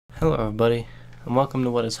Hello everybody, and welcome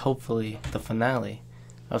to what is hopefully the finale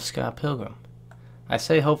of Scott Pilgrim. I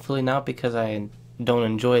say hopefully not because I don't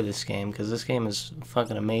enjoy this game, because this game is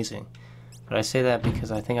fucking amazing, but I say that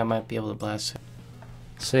because I think I might be able to blast it.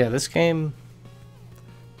 So yeah, this game,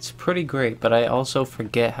 it's pretty great, but I also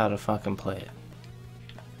forget how to fucking play it.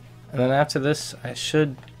 And then after this, I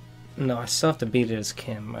still have to beat it as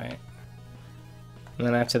Kim, right? And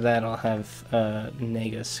then after that, I'll have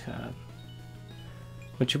Nega Scott.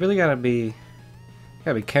 But you really gotta be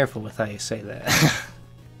careful with how you say that.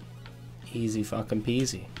 Easy fucking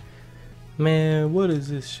peasy. Man, what is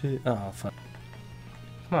this shit? Oh fuck.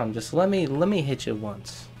 Come on, just let me hit you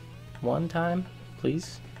once. One time,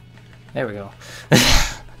 please. There we go.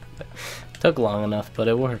 Took long enough, but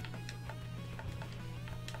it worked.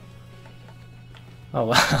 Oh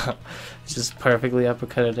wow. Just perfectly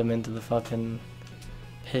uppercutted him into the fucking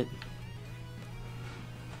pit.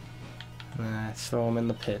 Throw him in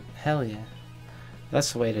the pit. Hell yeah.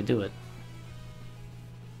 That's the way to do it.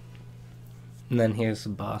 And then here's the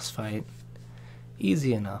boss fight.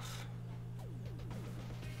 Easy enough.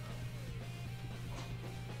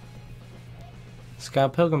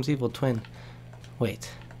 Scott Pilgrim's evil twin.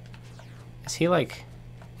 Wait. Is he like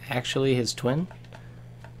actually his twin?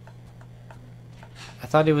 I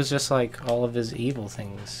thought he was just like all of his evil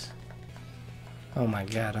things. Oh my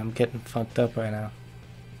god, I'm getting fucked up right now.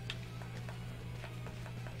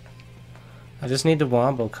 I just need to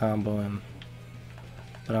wombo combo him,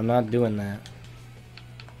 but I'm not doing that.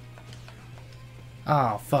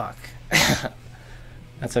 Oh fuck.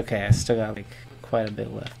 That's okay, I still got like quite a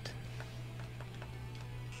bit left.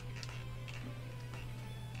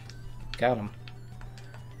 Got him.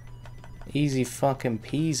 Easy fucking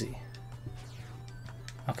peasy.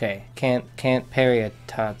 Okay, can't parry a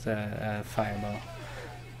fireball,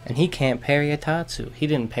 and he can't parry a Tatsu. He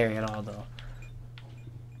didn't parry at all though.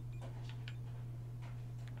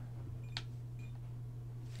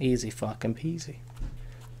 Easy fucking peasy.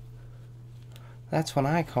 That's what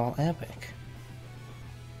I call epic.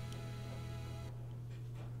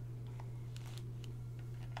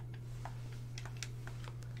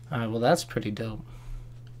 Alright, well that's pretty dope.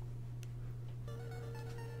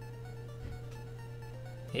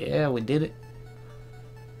 Yeah, we did it.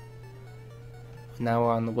 Now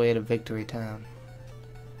we're on the way to Victory Town.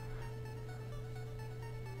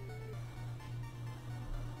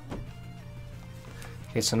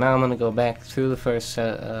 Okay, so now I'm going to go back through the first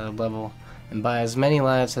level and buy as many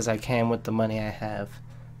lives as I can with the money I have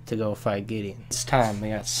to go fight Gideon. It's time. We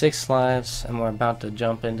got 6 lives and we're about to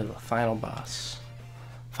jump into the final boss.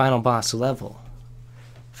 Final boss level.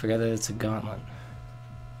 Forget that it's a gauntlet.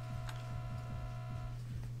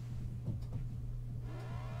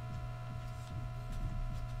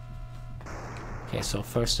 Okay, so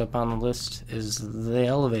first up on the list is the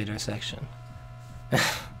elevator section.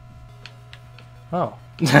 Oh,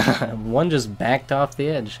 one just backed off the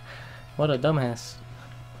edge. What a dumbass.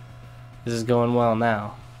 This is going well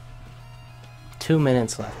now. 2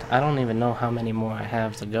 minutes left. I don't even know how many more I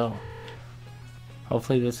have to go.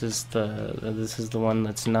 Hopefully this is the one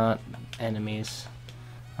that's not enemies.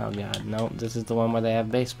 Oh god, no, this is the one where they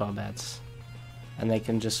have baseball bats. And they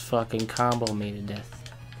can just fucking combo me to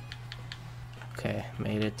death. Okay,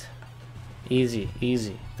 made it. Easy,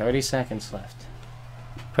 easy. 30 seconds left.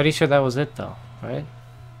 Pretty sure that was it though. Right?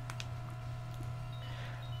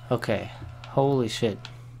 Okay. Holy shit.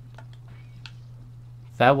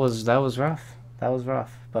 That was rough. That was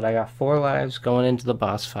rough. But I got 4 lives going into the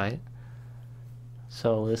boss fight.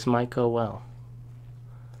 So this might go well.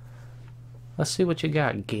 Let's see what you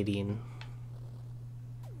got, Gideon.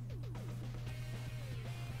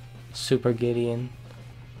 Super Gideon.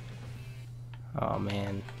 Oh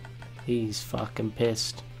man. He's fucking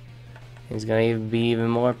pissed. He's gonna be even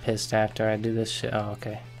more pissed after I do this shit. Oh,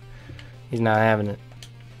 okay. He's not having it.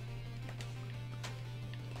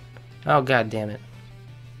 Oh, god damn it.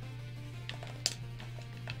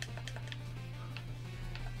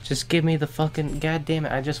 Just give me the fucking... God damn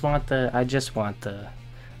it. I just want the...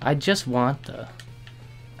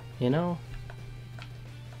 You know?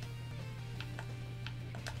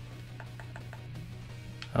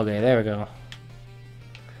 Okay, there we go.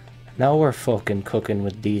 Now we're fucking cooking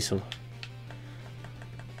with Diesel.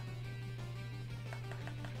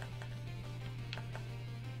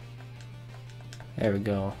 There we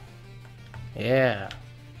go. Yeah.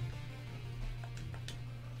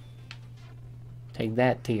 Take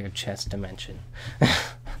that to your chest dimension. But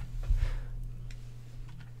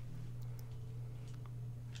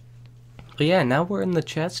yeah, now we're in the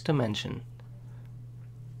chest dimension.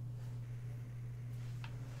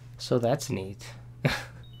 So that's neat.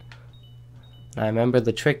 And I remember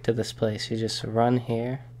the trick to this place. You just run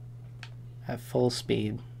here at full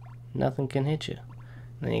speed. Nothing can hit you.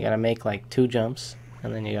 And then you gotta make like 2 jumps.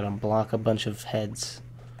 And then you gotta block a bunch of heads.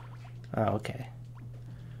 Oh, okay.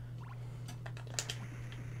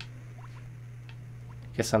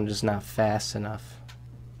 Guess I'm just not fast enough.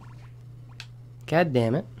 God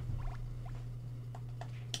damn it.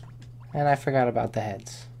 And I forgot about the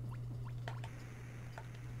heads.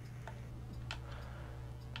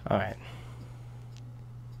 Alright.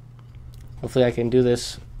 Hopefully I can do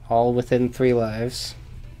this all within 3 lives.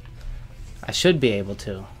 I should be able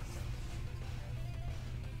to.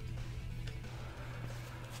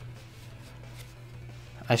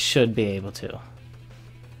 I should be able to.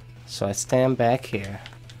 So I stand back here.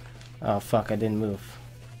 Oh fuck, I didn't move.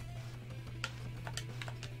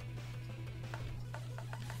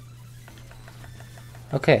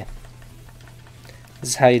 Okay. This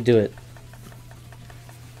is how you do it.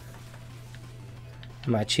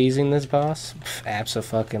 Am I cheesing this boss?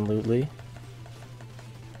 Abso-fucking-lutely.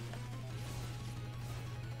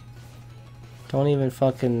 Don't even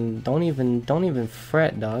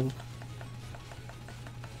fret, dog.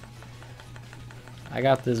 I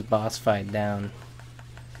got this boss fight down.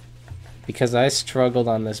 Because I struggled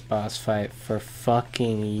on this boss fight for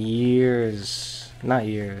fucking years. Not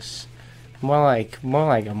years. More like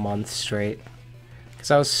a month straight. Because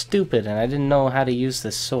I was stupid and I didn't know how to use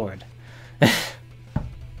this sword.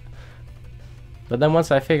 But then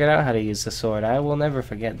once I figured out how to use the sword, I will never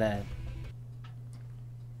forget that.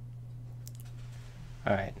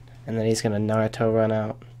 Alright, and then he's gonna Naruto run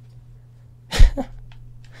out.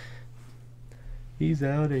 He's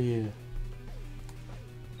out of here.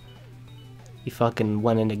 He fucking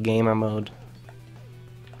went into gamer mode.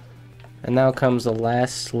 And now comes the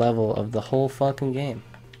last level of the whole fucking game.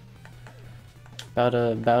 About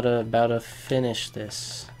to finish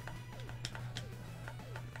this.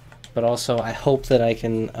 But also, I hope that I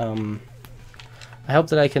can,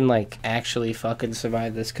 like, actually fucking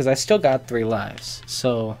survive this. Because I still got 3 lives.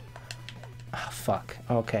 So, oh, fuck.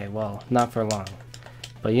 Okay, well, not for long.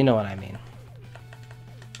 But you know what I mean.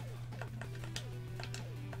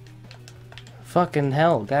 Fucking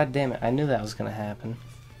hell, god damn it. I knew that was gonna happen.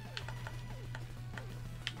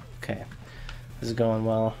 Okay. This is going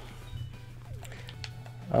well.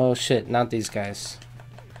 Oh shit, not these guys.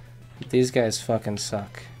 These guys fucking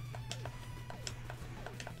suck.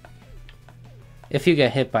 If you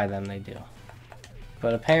get hit by them, they do.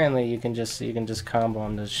 But apparently you can just combo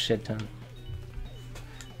them to shit ton.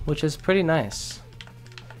 Which is pretty nice.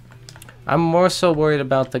 I'm more so worried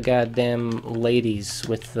about the goddamn ladies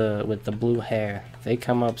with the blue hair. They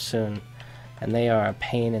come up soon, and they are a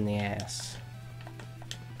pain in the ass.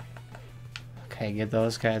 Okay, get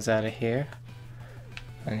those guys out of here.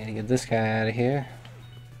 I need to get this guy out of here.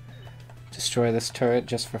 Destroy this turret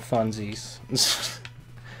just for funsies.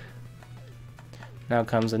 Now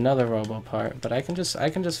comes another robo part, but I can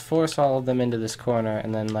just force all of them into this corner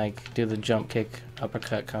and then like do the jump kick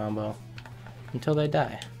uppercut combo until they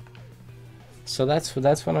die. So that's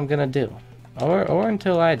what I'm gonna do, or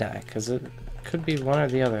until I die, because it could be one or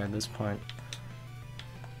the other at this point.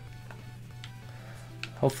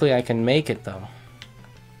 Hopefully I can make it though.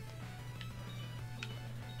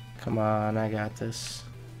 Come on, I got this.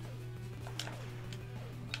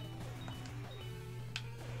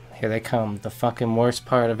 Here they come, the fucking worst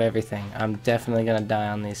part of everything. I'm definitely gonna die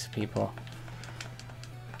on these people.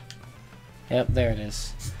 Yep, there it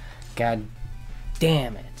is. God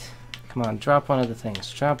damn it. Come on, drop one of the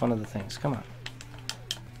things. Drop one of the things. Come on.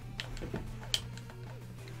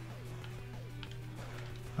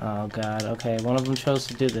 Oh god, okay, one of them chose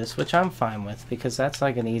to do this, which I'm fine with, because that's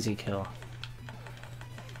like an easy kill.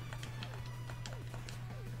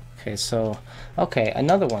 Okay, so, okay,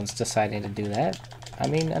 another one's deciding to do that. I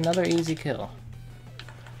mean, another easy kill.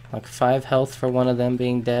 Like 5 health for one of them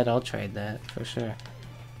being dead, I'll trade that, for sure.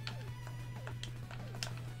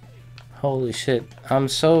 Holy shit, I'm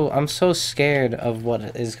so scared of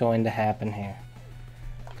what is going to happen here.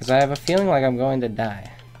 Because I have a feeling like I'm going to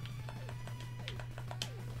die.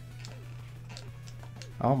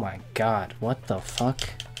 Oh my god, what the fuck?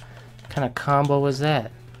 What kind of combo was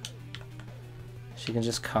that? She can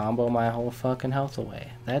just combo my whole fucking health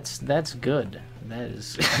away. That's good. That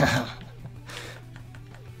is...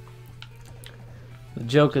 The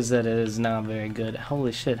joke is that it is not very good.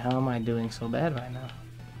 Holy shit, how am I doing so bad right now?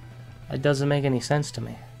 It doesn't make any sense to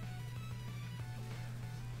me.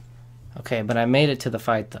 Okay, but I made it to the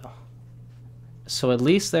fight though. So at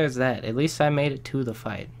least there's that. At least I made it to the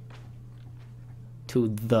fight. To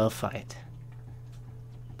the fight.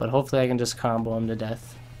 But hopefully I can just combo him to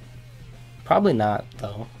death. Probably not,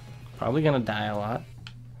 though. Probably gonna die a lot.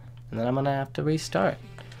 And then I'm gonna have to restart.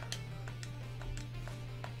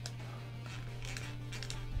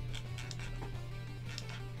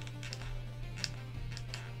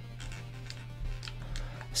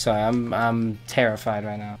 Sorry, I'm terrified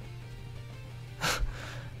right now.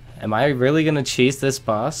 Am I really gonna cheese this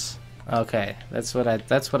boss? Okay, that's what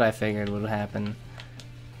I figured would happen.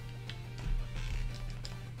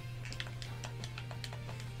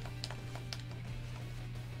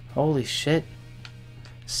 Holy shit.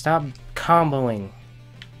 Stop comboing.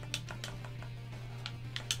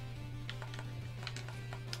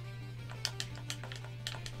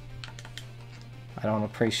 I don't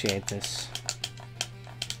appreciate this.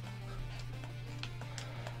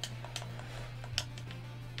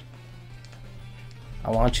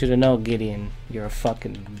 I want you to know, Gideon, you're a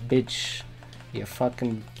fucking bitch. You're a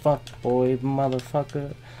fucking fuckboy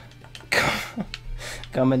motherfucker.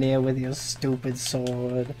 Coming here with your stupid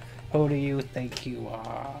sword. Who do you think you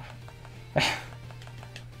are?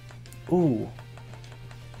 Ooh.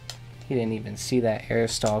 He didn't even see that air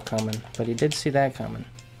stall coming, but he did see that coming.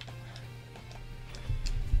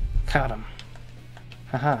 Caught him.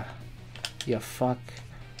 Haha. You fuck.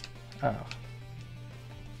 Oh.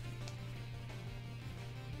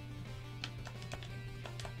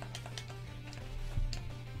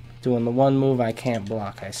 Doing the one move I can't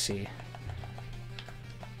block, I see.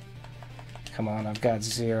 Come on, I've got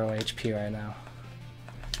 0 HP right now.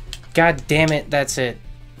 God damn it, that's it.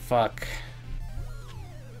 Fuck.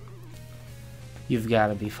 You've got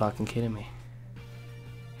to be fucking kidding me.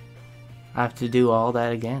 I have to do all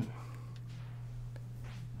that again.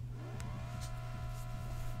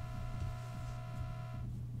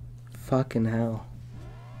 Fucking hell.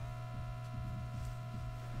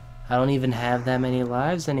 I don't even have that many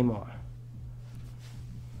lives anymore.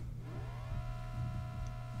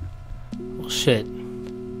 Well, shit. I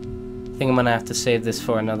think I'm gonna have to save this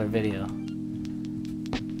for another video.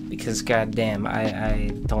 Because goddamn,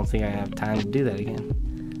 I don't think I have time to do that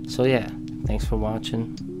again. So yeah, thanks for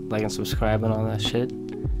watching. Like and subscribe and all that shit.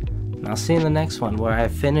 And I'll see you in the next one where I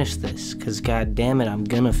finish this. Because goddamn it, I'm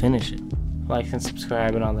gonna finish it. Like and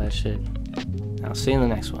subscribe and all that shit. I'll see you in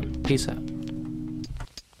the next one. Peace out.